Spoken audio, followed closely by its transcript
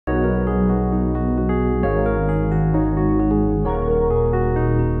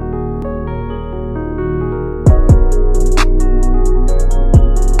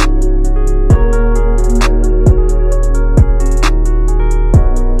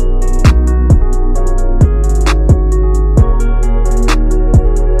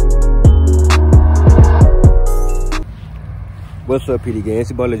What's up, PD gang? It's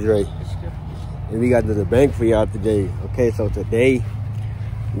your boy Drae. And we got to the bank for y'all today. Okay, so today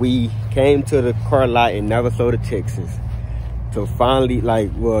we came to the car lot in Navasota, Texas to finally,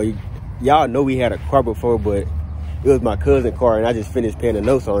 like, well, y'all know we had a car before, but it was my cousin's car and I just finished paying the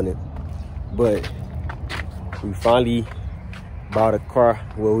notes on it. But we finally bought a car.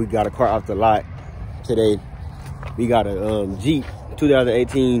 Well, we got a car off the lot today. We got a Jeep,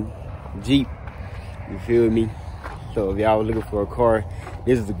 2018 Jeep. You feel me? So if y'all were looking for a car,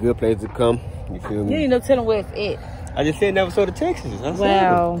 this is a good place to come. You feel me? You didn't know, tell them where it's at. I just said Navasota, Texas.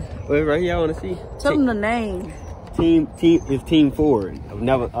 Wow. Well, right here, I want to see. Tell them the name. Team is Team Ford.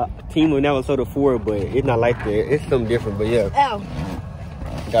 Team of Navasota Ford, but it's not like that. It's something different, but yeah. Ow.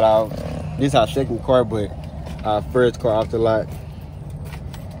 Got our, this is our second car, but our first car off the lot.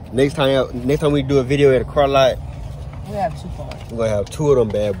 Next time we do a video at a car lot, we have 2 cars. we're gonna have 2 of them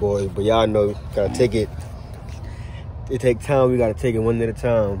bad boys, but y'all know, gotta take it. It takes time. We gotta take it one at a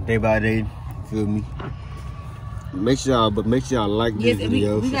time, day by day. Feel me? Make sure y'all like this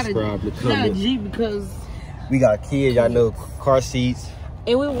video, subscribe, and comment. We got a Jeep because we got kids. Y'all know, car seats. And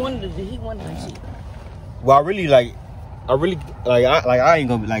he wanted a Jeep. Well, I ain't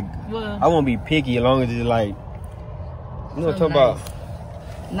gonna be like. Well, I won't be picky as long as it's like. You know what I'm talking about?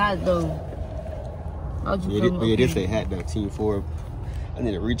 Not though. Yeah, this a hat though, Team Ford. I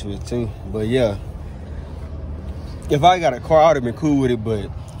need to reach with it too, but yeah. If I got a car, I would have been cool with it, but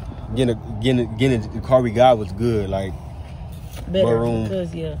getting the car we got was good. Like, better more room.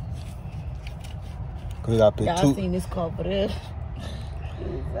 Because, yeah. Cause I put I seen this car for this.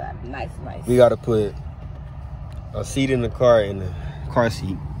 Nice. We gotta put a seat in the car and a car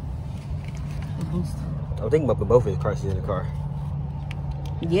seat. I'm thinking about putting both of his car seats in the car.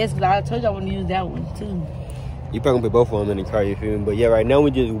 Yes, but I told you I want to use that one too. You probably gonna put both of them in the car, you feel me? But yeah, right now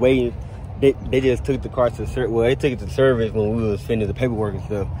we just waiting. They just took the car to they took it to service when we was finishing the paperwork and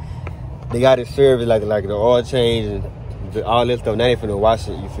stuff. They got it serviced like the oil change and all that stuff. Now they finna wash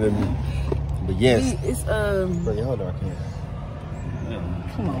it, you feel me? But yes. It's Bring your hold on,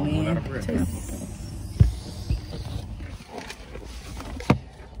 come on, man.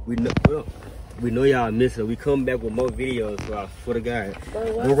 We know y'all miss it. We come back with more videos, so I swear to God.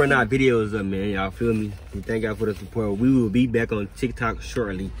 We'll run our videos up, man. Y'all feel me? We thank y'all for the support. We will be back on TikTok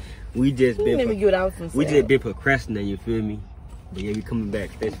shortly. We just been procrastinating, you feel me? But yeah, we coming back.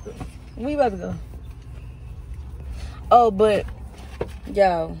 We about to go. Oh, but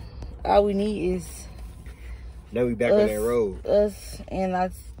y'all, all we need is now we back on that road. Us and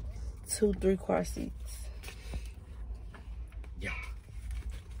our 2-3 car seats. Yeah.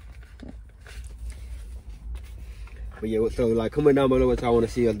 But yeah, so like comment down below what y'all want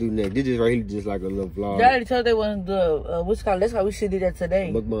to see us do next. This is right here, just like a little vlog. Y'all already told they want to do what's called. That's why we should do that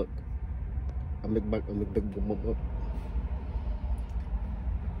today. Mukbang.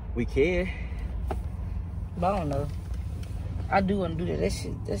 We can. But I don't know. I do want to do that. That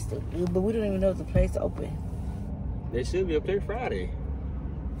shit, that's the good. But we don't even know if the place open. There should be up there Friday.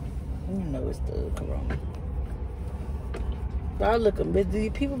 You know it's the corona. Y'all looking, but do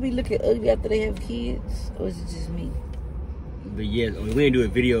people be looking ugly after they have kids, or is it just me? But yes, we didn't do a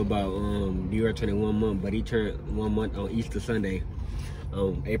video about Dior turning 1 month, but he turned 1 month on Easter Sunday,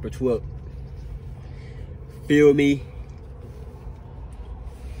 April 12th. Feel me?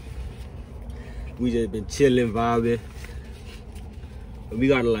 We just been chilling, vibing. We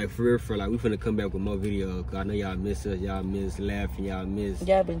gotta like for like we finna come back with more videos. Cause I know y'all miss us, y'all miss laughing, y'all miss.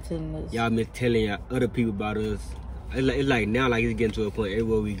 Y'all been telling us. Y'all miss telling other people about us. It's like now, like it's getting to a point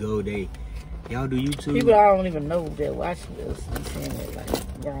everywhere we go, y'all do YouTube. People I don't even know that watching us be saying that,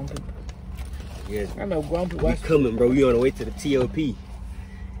 like grown people. Yes. I know grown people. We coming, bro. We on the way to the TOP.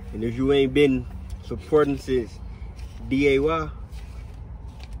 And if you ain't been supporting since DAY,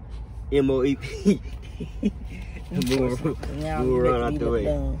 MOEP, move around out the way.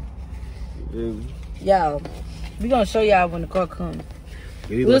 Y'all, we gonna show y'all when the car comes.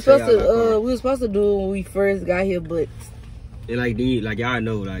 We were supposed to do it when we first got here, but and like y'all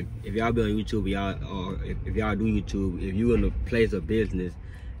know, like if y'all be on YouTube, if y'all do YouTube, if you in a place of business,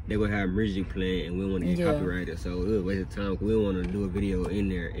 they gonna have music playing, and we want to get copyrighted. So it was a waste of time. Cause we want to do a video in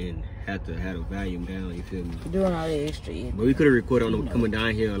there and have to have the volume down. You feel me? Doing all that extra. But we could have recorded on them coming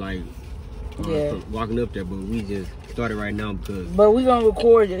down here, like walking up there, but we just started right now because. But we gonna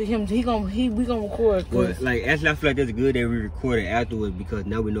record him. We gonna record. But like actually, I feel like that's good that we recorded afterwards because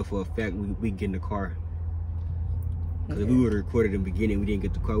now we know for a fact we get in the car. Because if we would have recorded in the beginning, we didn't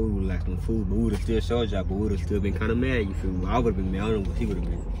get the car, we would have lacked on food, but we would have still showed y'all, but we would have still been kind of mad, you feel me? I would have been mad, I don't know what he would have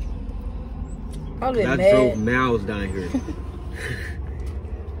been. I drove miles down here.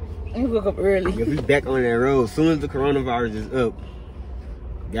 We woke up early. If we back on that road, as soon as the coronavirus is up,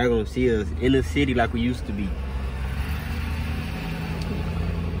 y'all gonna see us in the city like we used to be.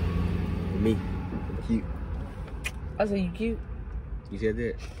 Me, cute. I said you cute. You said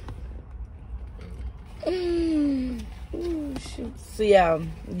that? Ooh, shoot. So yeah,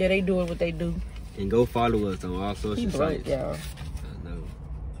 they doing what they do. And go follow us on all social sites. Y'all. I know.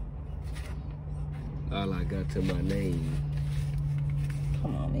 All I got to my name.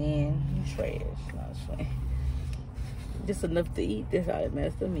 Come on, man. You trash. Not trash. Just enough to eat. That's all that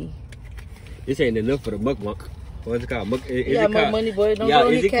matters to me. This ain't enough for the mukbang. What's it called? You got more money, boy. Don't go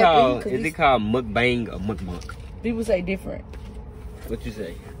is it called mukbang or mukbang? People say different. What you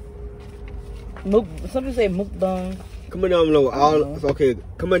say? Some people say mukbang. Comment down below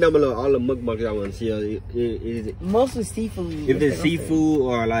comment down below all the mukbangs I want to see. Is it mostly seafood? If it's seafood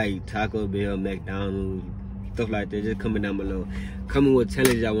or like Taco Bell, McDonald's, stuff like that, just comment down below. Comment what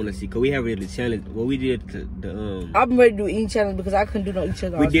challenge I want to see. Cause we have the challenge. What we did I'm ready to do eating challenge because I couldn't do no each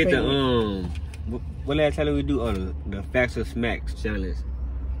challenge. We did what last challenge we do? Oh, the facts or smacks challenge.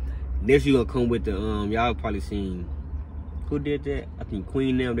 Next you gonna come with the y'all probably seen who did that? I think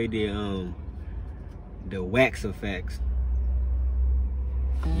Queen them they did the wax of facts.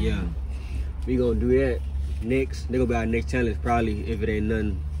 Yeah, we gonna do that next. They gonna be our next challenge probably if it ain't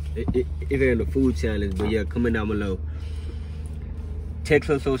nothing. If it ain't a food challenge, but yeah, comment down below. Text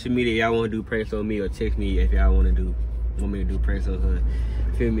on social media y'all want to do pranks on me, or text me if y'all want me to do pranks on her.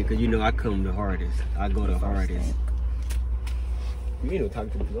 Feel me? Cause you know I come the hardest. I go the hardest. You ain't no talking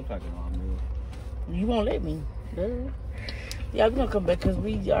to me. I'm talking to man. You won't let me. Yeah, we gonna come back because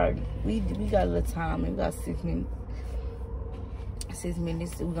we got a little time. We got 6 minutes. 6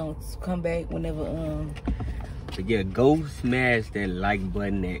 minutes. We gonna come back whenever. But yeah, go smash that like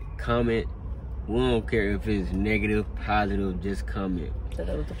button, that comment. We don't care if it's negative, positive, just comment.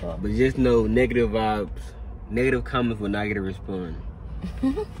 But just know negative vibes, negative comments will not get a response.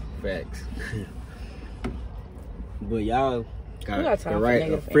 Facts. But y'all got the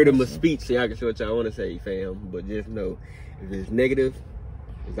right of freedom of speech, so y'all can say what y'all want to say, fam. But just know, if it's negative,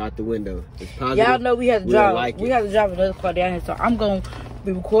 it's out the window. If it's positive, y'all know we have to drive. We have to drive another car down here, so I'm gonna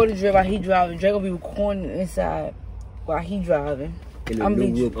be recording Drae while he driving. Drae gonna be recording inside while he driving. I'm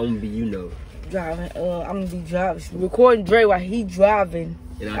gonna be, you know, driving. I'm gonna be driving, recording Drae while he driving.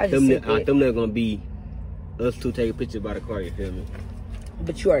 And our thumbnail gonna be us two take a picture by the car. You feel me?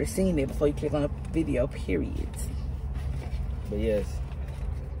 But you already seen it before you click on the video. Period. But yes,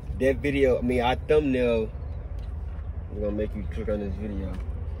 that video. I mean, our thumbnail. We're gonna make you click on this video.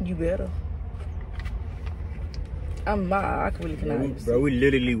 You better. I really cannot. Bro, we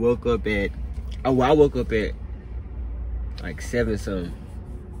literally woke up at. I woke up at like 7 something.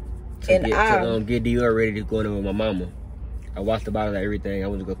 To get Dior ready to go in there with my mama. I washed the bottles and everything. I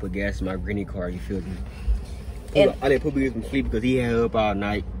went to go put gas in my granny car. You feel me? I let Poopie get some sleep because he had up all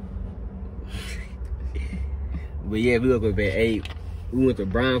night. But yeah, we woke up at 8. We went to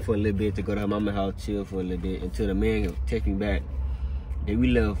Brown for a little bit to go to her mama's house, chill for a little bit until the man text me back. Then we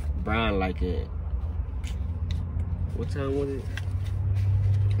left Brown like at, what time was it?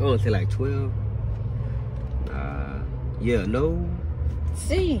 I want to say like 12. Yeah, no.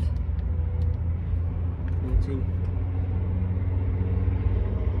 See.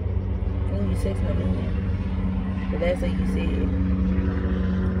 When you text me, but that's what you said.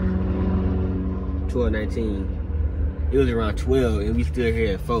 12:19. It was around 12 and we still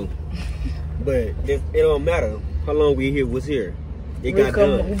here at 4. But it don't matter how long we here. It got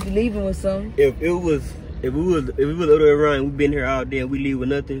done. We be leaving with something. If we was other around, we been here all day and we leave with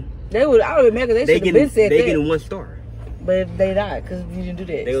nothing. I would have been because they should have been said that. They getting 1 star. But they not because you didn't do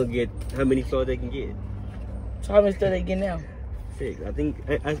that. They gonna get how many stars they can get? So how many stars they get now? 6. I think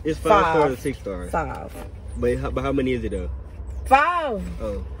it's 5 stars or 6 stars. 5. But how many is it though? 5.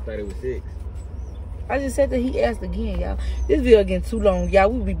 Oh, I thought it was 6. I just said that he asked again, y'all. This video getting too long, y'all.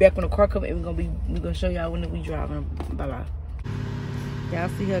 We'll be back when the car comes and we're gonna show y'all when we driving. Bye bye. Y'all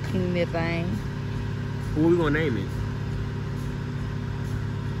see her cleaning that thing. What we gonna name it?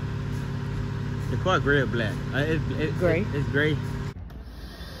 The car gray or black? It's gray. It's gray.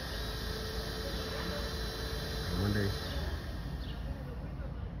 I wonder.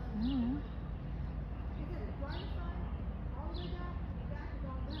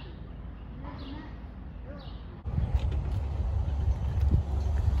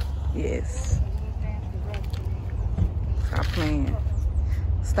 Yes. Stop playing.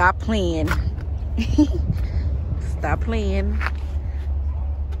 Stop playing. Stop playing.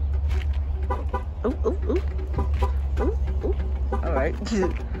 Ooh, ooh, ooh. Ooh, ooh. All right.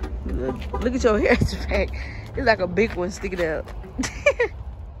 Look at your hair, it's like a big one sticking out.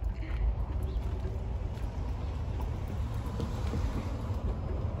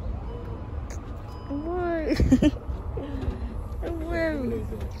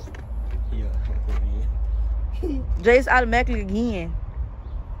 Drae's automatically again.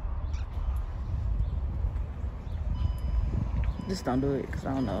 Just don't do it, cause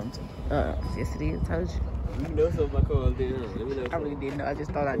I don't know. Yes it is. Told you. You know something about cars, then? Let me know. I really didn't know. I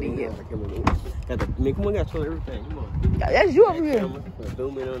just thought I did. Come on, got to show everything. Come on. That's you over here.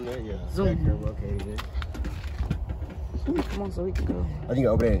 Zoom in on that, yeah. Zoom. Okay, then. Come on, so we can go. I think I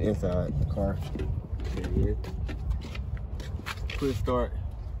open it inside the car. Yeah. Push start.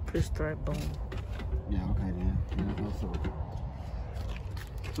 Push start, boom. Yeah, okay then. Yeah, so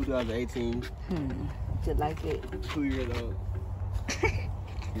 2018. Just like it. 2 years old.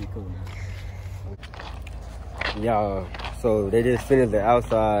 Pretty cool now. Yeah, so they just finished the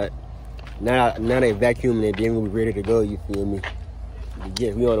outside. Now they vacuuming it, then we ready to go, you feel me?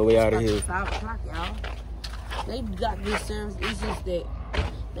 Yeah, we on the way out of here. 5 o'clock, y'all. They got good service. It's just that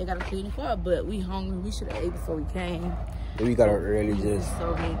they got to clean the car, but we hungry. We should have ate before we came. Yeah, we got out early just.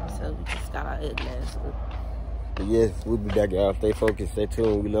 So we just got out at last. But yes, we'll be back, y'all. Stay focused, stay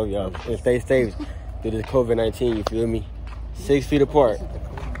tuned. We love y'all. And stay safe through this COVID-19, you feel me? 6 feet apart.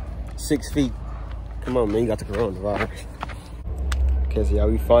 6 feet. Come on, man, you got the coronavirus. Okay, so y'all,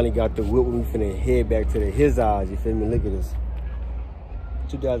 we finally got the whip. We finna head back to his eyes, you feel me? Look at this.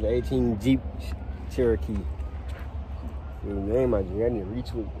 2018 Jeep Cherokee. Man, my G, I need to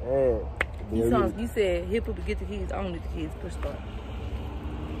reach with You said hip hop to get the keys, only the keys, push start.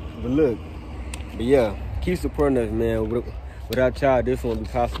 But look, but yeah, keep supporting us, man. Without y'all, this won't be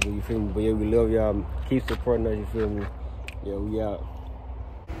possible, you feel me? But yeah, we love y'all. Keep supporting us, you feel me? Yeah, we out.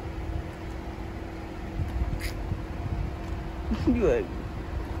 You like,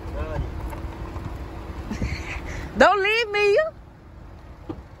 don't leave me.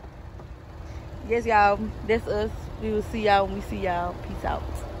 Yes, y'all. That's us. We will see y'all when we see y'all. Peace out.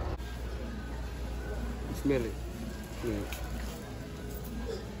 You smell it?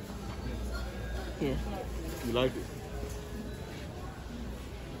 Yeah. You like it?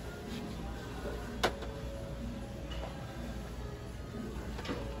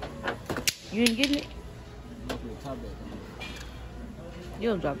 You ain't getting it? You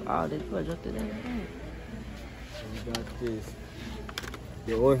don't drop all that. You gotta drop that down. We got this.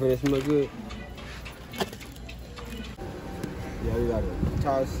 The oil for that smell good? Yeah, we got a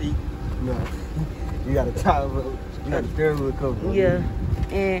tire seat. No. You got a tire, you got a steering wheel cover. Yeah.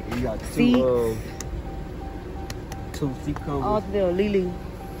 And you got two seat covers. All there, Lily.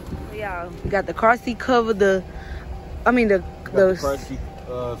 Yeah, we got the car seat cover, the car seat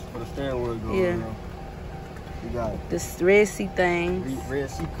for the steering wheel going on. We got this red seat thing. Red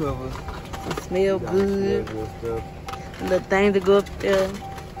seat covers. It smell good. The thing to go up there.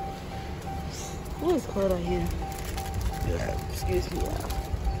 What is cold out here? Yeah. Excuse me, y'all.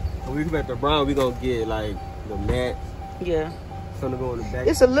 When we come back to Brown, we gonna get like the mats. Yeah. Something to go in the back.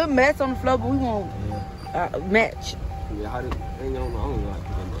 It's a little mats on the floor, but we won't match. Yeah, how did? I don't know. How to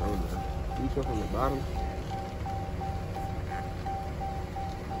put them on. You come from the bottom.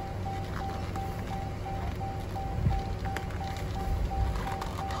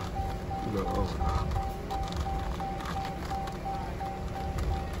 No.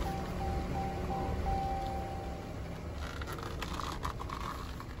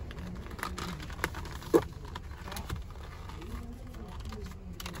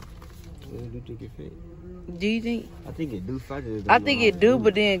 Do you think it fit? Do you think? I think it do. I think it do,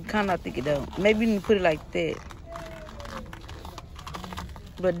 but then kind of I think it don't. Maybe you can put it like that.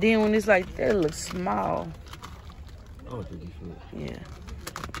 But then when it's like that, it looks small. I don't think it fit. Yeah.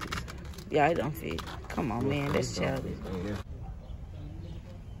 Yeah, it don't fit. Come on, man. That's childish.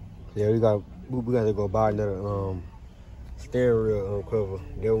 Yeah, we got to go buy another steering wheel cover.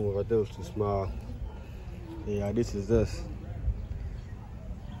 That one right there was too small. Yeah, this is us.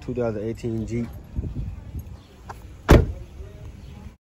 2018 Jeep.